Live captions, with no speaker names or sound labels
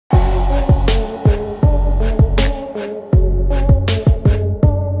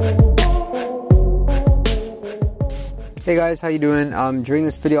Hey guys, how you doing? During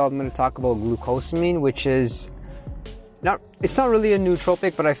this video, I'm going to talk about glucosamine, which is it's not really a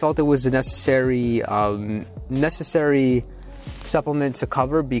nootropic, but I felt it was a necessary supplement to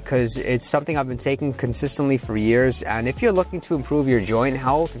cover because it's something I've been taking consistently for years. And if you're looking to improve your joint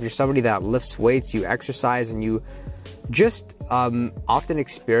health, if you're somebody that lifts weights, you exercise, and you just often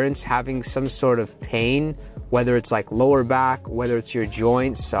experience having some sort of pain, whether it's like lower back, whether it's your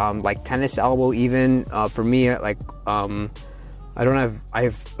joints, like tennis elbow even. For me, like I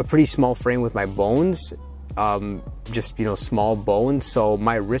have a pretty small frame with my bones, just, you know, small bones, so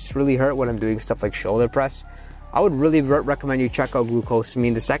my wrists really hurt when I'm doing stuff like shoulder press. I would really recommend you check out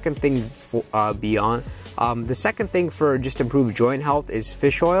glucosamine. The second thing the second thing for just improved joint health is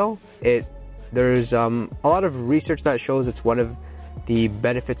fish oil. There's a lot of research that shows it's one of the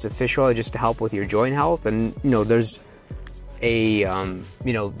benefits of fish oil just to help with your joint health. And there's a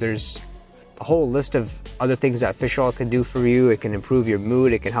whole list of other things that fish oil can do for you. It can improve your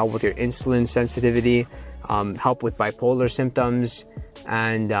mood, it can help with your insulin sensitivity, help with bipolar symptoms.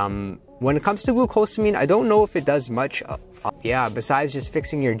 And when it comes to glucosamine, I don't know if it does much besides just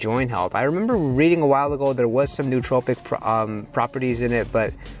fixing your joint health. I remember reading a while ago there was some nootropic properties in it,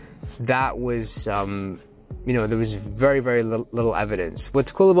 but that was there was very little evidence.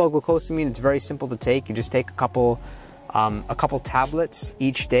 What's cool about glucosamine, it's very simple to take. You just take a couple tablets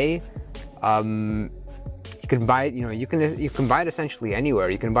each day. You can buy it, you can buy it essentially anywhere.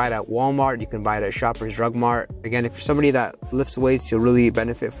 You can buy it at Walmart, you can buy it at Shoppers Drug Mart. Again, if you're somebody that lifts weights, you'll really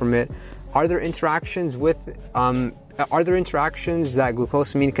benefit from it. Are there interactions that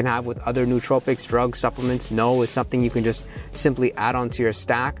glucosamine can have with other nootropics, drugs, supplements? No, it's something you can just simply add onto your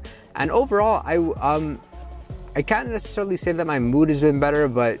stack. And overall, I can't necessarily say that my mood has been better,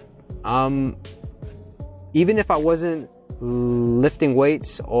 but even if I wasn't lifting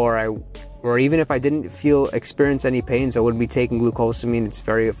weights or even if I didn't experience any pains, I would be taking glucosamine. It's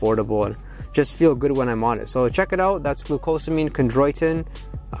very affordable and just feel good when I'm on it. So check it out. That's glucosamine chondroitin.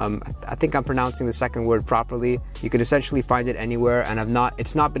 I think I'm pronouncing the second word properly. You can essentially find it anywhere, and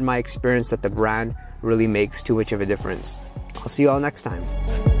it's not been my experience that the brand really makes too much of a difference. I'll see you all next time.